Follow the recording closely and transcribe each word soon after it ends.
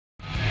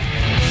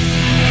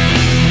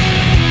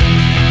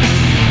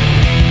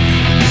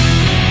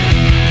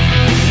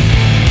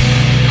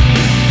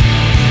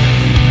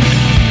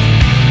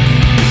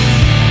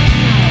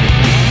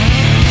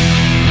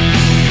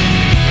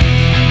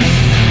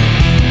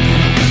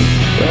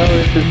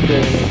This has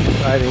been an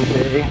exciting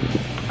day.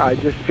 I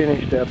just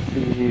finished up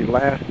the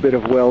last bit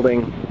of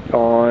welding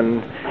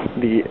on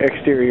the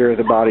exterior of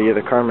the body of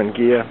the Karmann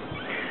Ghia.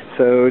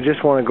 So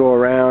just want to go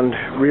around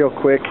real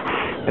quick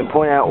and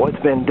point out what's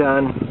been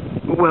done.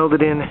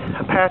 Welded in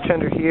a patch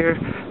under here,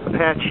 a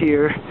patch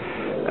here.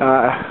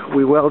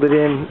 We welded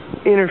in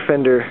inner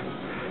fender,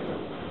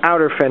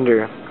 outer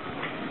fender,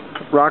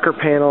 rocker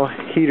panel,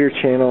 heater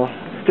channel,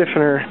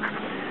 stiffener,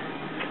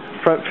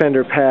 front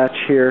fender patch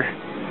here.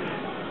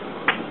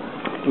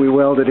 We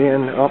welded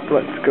in,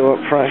 let's go up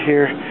front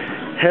here,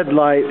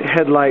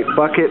 headlight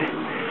bucket,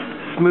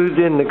 smoothed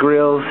in the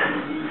grills,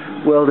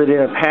 welded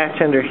in a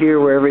patch under here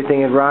where everything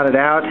had rotted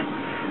out,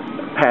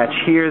 a patch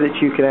here that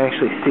you can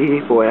actually see,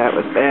 boy that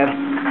was bad,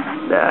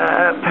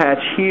 patch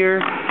here,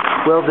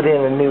 welded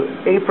in a new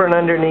apron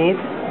underneath,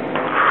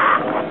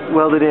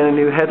 welded in a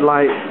new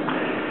headlight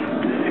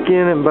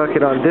skin and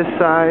bucket on this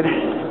side,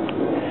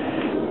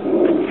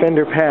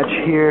 fender patch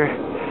here,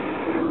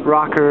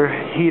 rocker,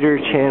 heater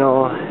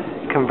channel,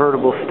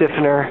 convertible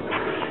stiffener,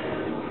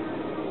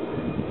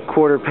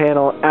 quarter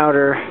panel,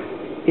 outer,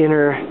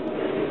 inner,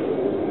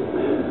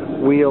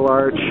 wheel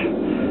arch,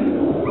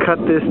 cut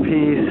this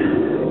piece,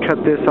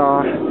 cut this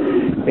off,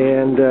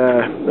 and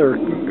or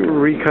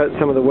recut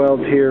some of the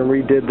welds here and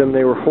redid them.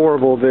 They were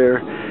horrible.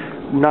 They're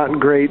not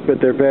great, but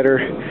they're better.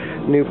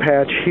 New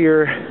patch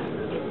here.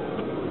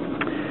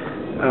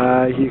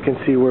 You can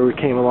see where we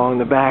came along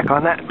the back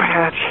on that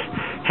patch.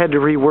 Had to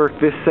rework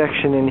this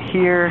section in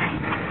here.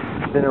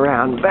 Then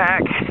around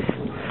back,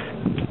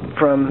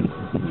 from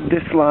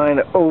this line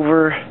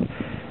over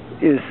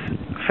is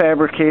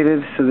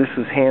fabricated, so this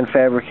was hand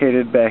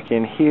fabricated back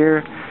in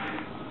here.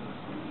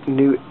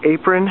 New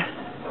apron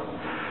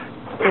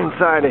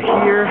inside of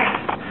here.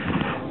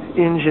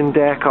 Engine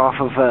deck off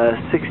of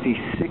a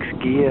 66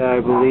 Ghia, I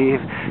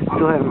believe.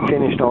 Still haven't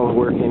finished all the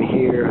work in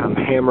here. I'm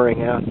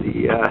hammering out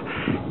the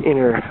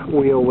inner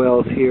wheel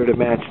wells here to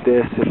match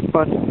this. There's a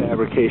bunch of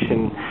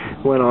fabrication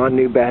went on.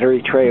 New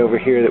battery tray over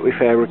here that we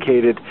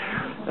fabricated.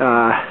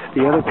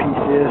 The other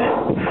piece is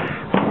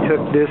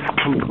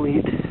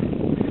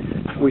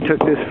we took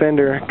this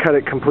fender, cut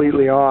it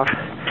completely off.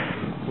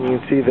 You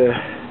can see the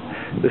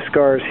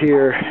scars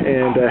here,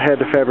 and had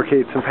to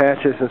fabricate some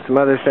patches and some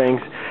other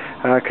things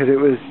because it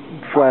was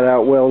flat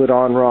out welded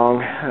on wrong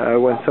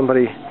when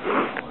somebody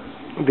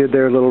did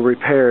their little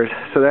repairs.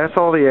 So that's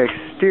all the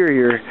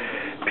exterior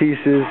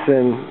pieces,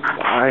 and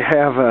I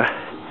have a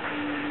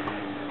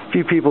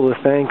few people to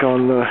thank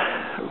on the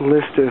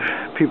list of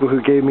people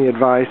who gave me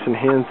advice and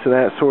hints and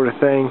that sort of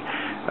thing.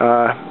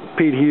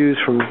 Pete Hughes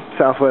from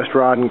Southwest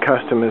Rod and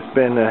Custom has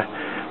been a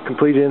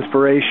complete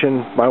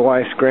inspiration. My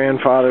wife's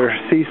grandfather,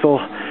 Cecil,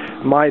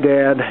 my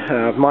dad,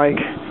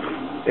 Mike,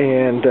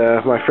 and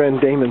my friend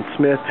Damon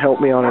Smith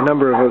helped me on a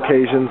number of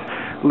occasions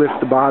lift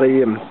the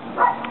body and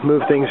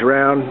move things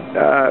around.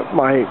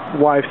 My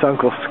wife's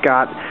uncle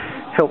Scott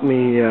helped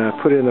me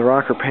put in the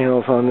rocker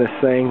panels on this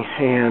thing,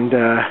 and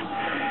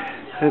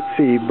let's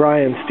see,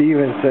 Brian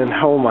Stevenson,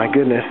 oh my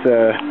goodness,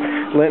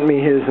 lent me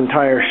his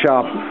entire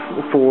shop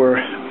for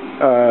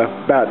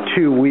about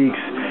 2 weeks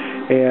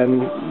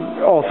and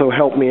also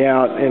helped me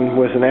out and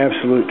was an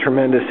absolute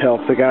tremendous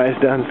help. The guy's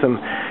done some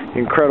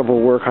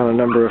incredible work on a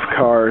number of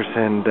cars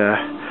and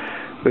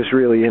was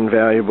really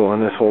invaluable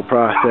in this whole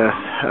process.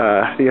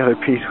 The other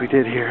piece we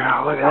did here,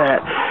 oh look at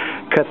that,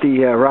 cut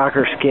the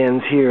rocker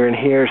skins here and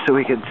here so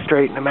we could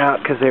straighten them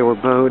out because they were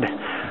bowed.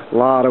 A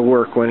lot of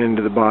work went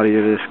into the body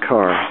of this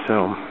car.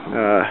 So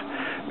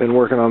been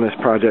working on this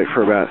project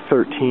for about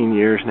 13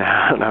 years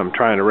now, and I'm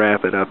trying to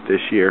wrap it up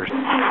this year.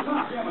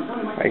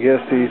 I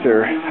guess these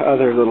are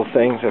other little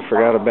things I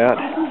forgot about.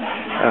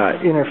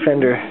 Inner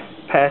fender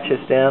patches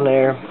down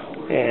there,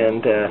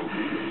 and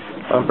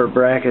bumper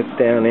brackets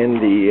down in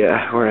the,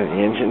 we're in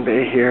the engine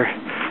bay here.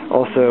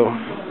 Also,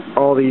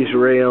 all these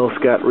rails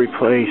got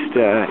replaced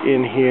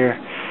in here,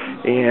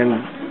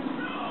 and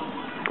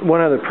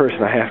one other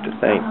person I have to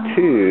thank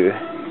too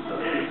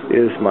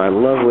is my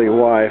lovely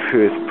wife, who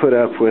has put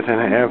up with an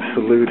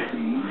absolute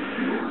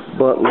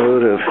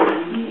buttload of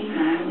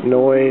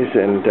noise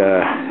and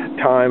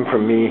time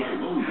from me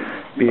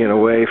being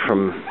away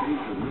from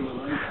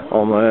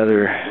all my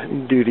other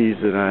duties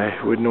that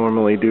I would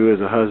normally do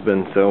as a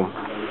husband. So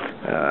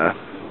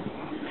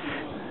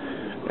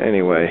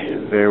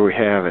anyway, there we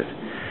have it.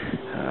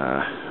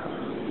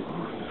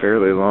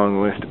 Fairly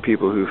long list of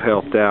people who've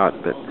helped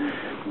out, but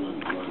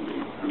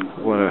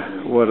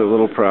what a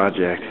little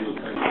project.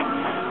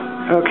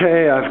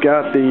 Okay, I've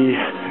got the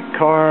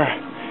car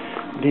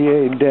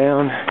DA'd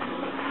down.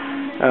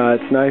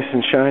 It's nice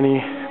and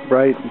shiny,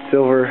 bright and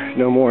silver,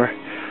 no more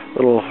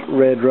little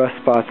red rust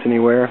spots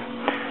anywhere.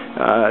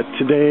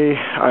 Today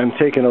I'm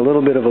taking a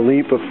little bit of a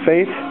leap of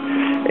faith,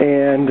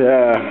 and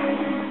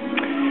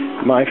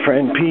my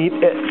friend Pete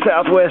at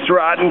Southwest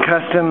Rod and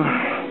Custom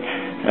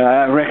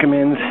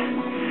recommends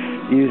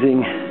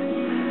using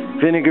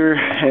vinegar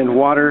and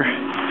water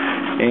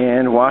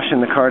and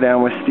washing the car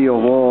down with steel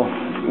wool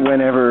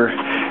whenever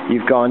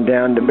you've gone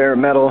down to bare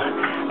metal.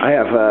 I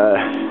have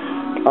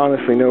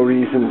honestly no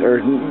reason or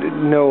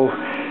no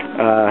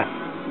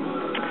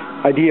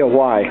idea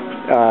why.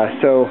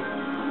 So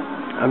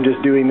I'm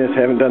just doing this,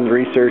 haven't done the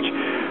research.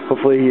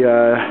 Hopefully,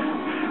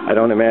 I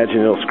don't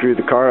imagine it'll screw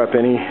the car up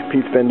any.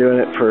 Pete's been doing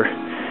it for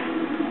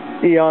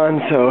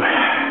eons, so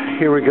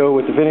here we go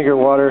with the vinegar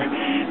water.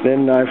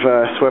 Then I've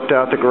swept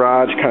out the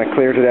garage, kind of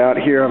cleared it out.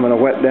 Here I'm going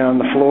to wet down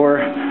the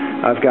floor.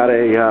 I've got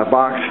a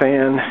box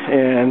fan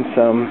and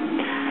some,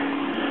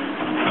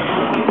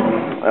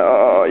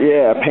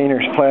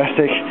 painter's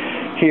plastic.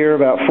 Here,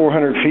 about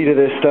 400 feet of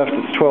this stuff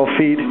that's 12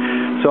 feet.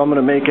 So I'm going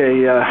to make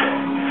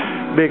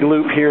a big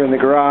loop here in the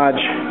garage,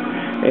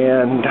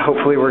 and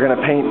hopefully we're going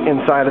to paint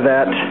inside of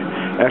that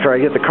after I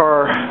get the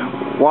car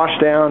washed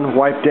down,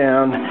 wiped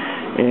down,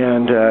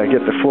 and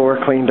get the floor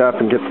cleaned up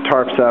and get the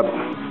tarps up.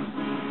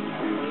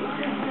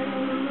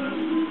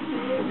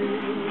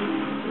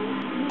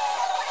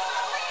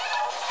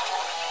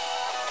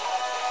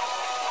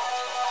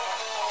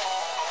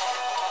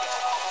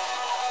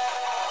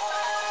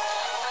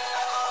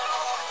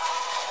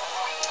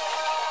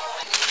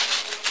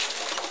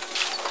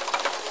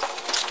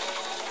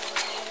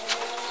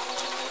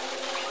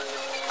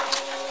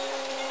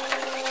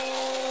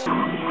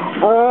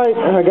 Alright,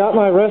 I got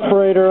my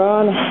respirator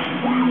on,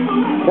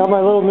 got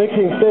my little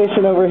mixing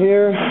station over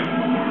here,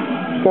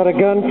 got a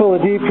gun full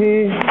of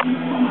DP,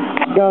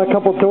 got a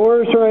couple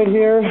doors right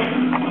here.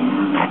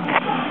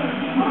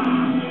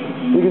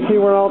 You can see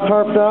we're all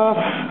tarped off.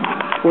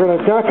 We're going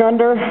to duck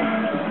under.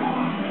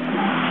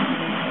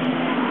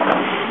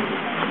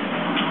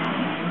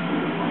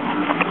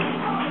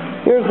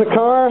 Here's the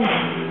car.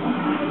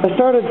 I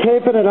started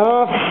taping it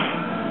off.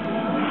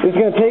 It's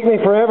going to take me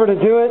forever to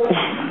do it.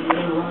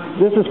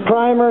 This is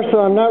primer, so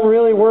I'm not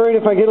really worried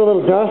if I get a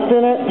little dust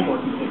in it.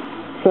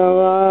 So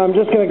I'm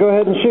just going to go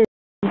ahead and shoot.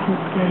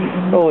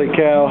 Holy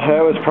cow,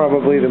 that was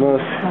probably the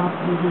most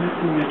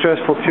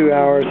stressful 2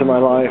 hours of my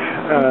life.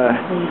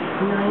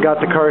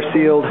 Got the car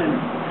sealed.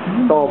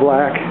 It's all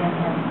black.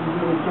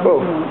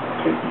 Whoa.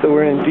 So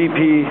we're in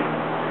PPG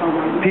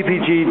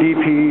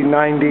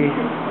DP90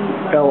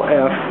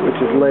 LF, which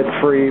is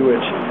lead-free,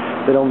 which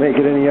they don't make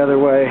it any other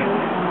way.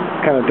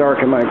 It's kind of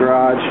dark in my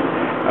garage.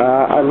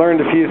 I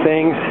learned a few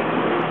things.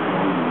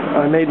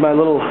 I made my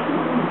little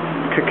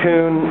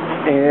cocoon,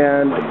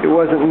 and it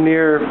wasn't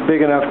near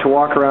big enough to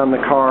walk around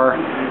the car.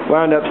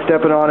 Wound up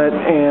stepping on it,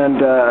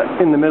 and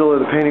in the middle of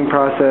the painting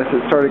process,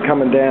 it started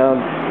coming down,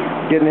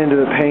 getting into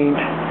the paint,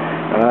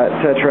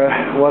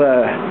 etc. What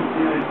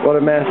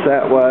a mess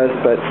that was,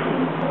 but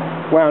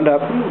wound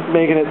up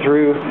making it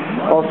through.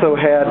 Also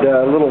had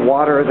a little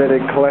water that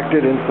had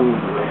collected in some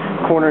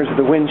corners of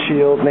the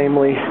windshield,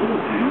 namely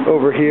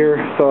over here,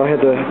 so I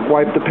had to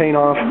wipe the paint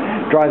off,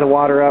 dry the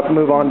water up,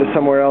 move on to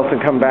somewhere else,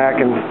 and come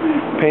back and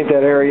paint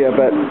that area.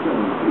 But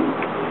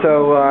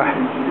so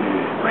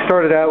we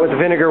started out with the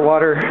vinegar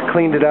water,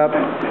 cleaned it up.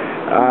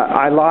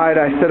 I lied.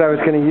 I said I was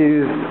going to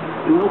use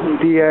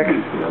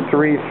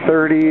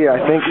DP-90, I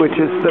think, which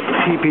is the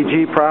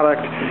PPG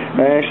product.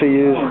 I actually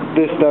used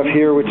this stuff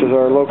here, which is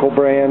our local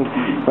brand.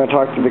 When I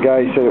talked to the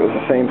guy, he said it was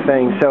the same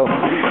thing. So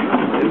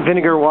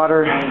vinegar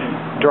water,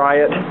 dry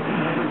it,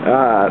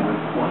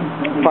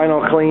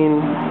 final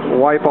clean,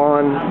 wipe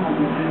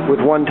on with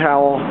one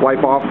towel,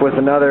 wipe off with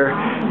another,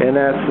 and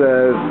that's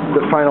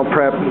the final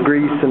prep,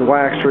 grease and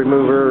wax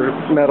remover,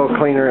 metal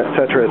cleaner,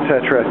 etc.,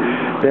 etc.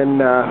 Then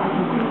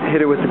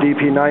hit it with the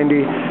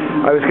DP90.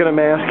 I was going to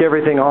mask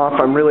everything off.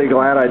 I'm really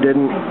glad I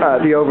didn't.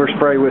 The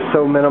overspray was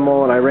so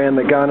minimal, and I ran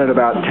the gun at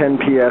about 10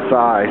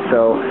 psi,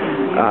 so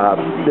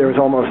there was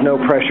almost no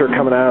pressure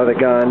coming out of the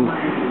gun,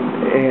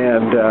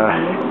 and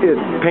it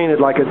painted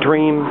like a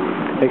dream,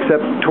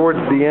 except towards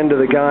the end of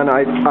the gun,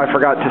 I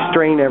forgot to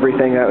strain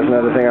everything. That was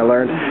another thing I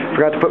learned.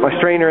 Forgot to put my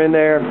strainer in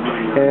there,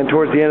 and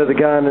towards the end of the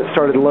gun, it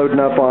started loading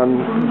up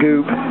on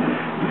goop.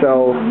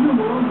 So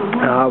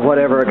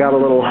whatever, I got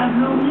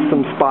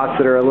some spots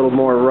that are a little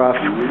more rough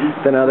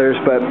than others,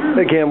 but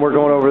again, we're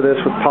going over this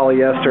with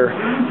polyester,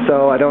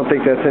 so I don't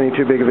think that's any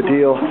too big of a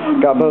deal.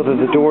 Got both of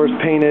the doors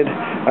painted.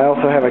 I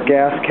also have a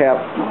gas cap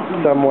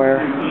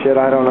somewhere. Shit,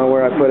 I don't know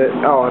where I put it.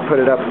 Oh, I put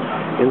it up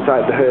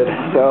inside the hood.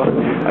 So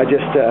I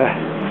just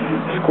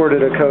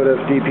squirted a coat of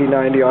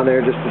DP90 on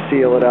there just to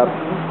seal it up,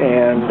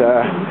 and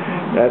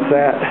that's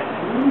that.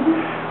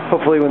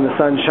 Hopefully when the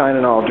sun's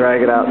shining, I'll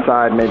drag it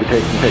outside and maybe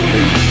take some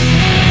pictures.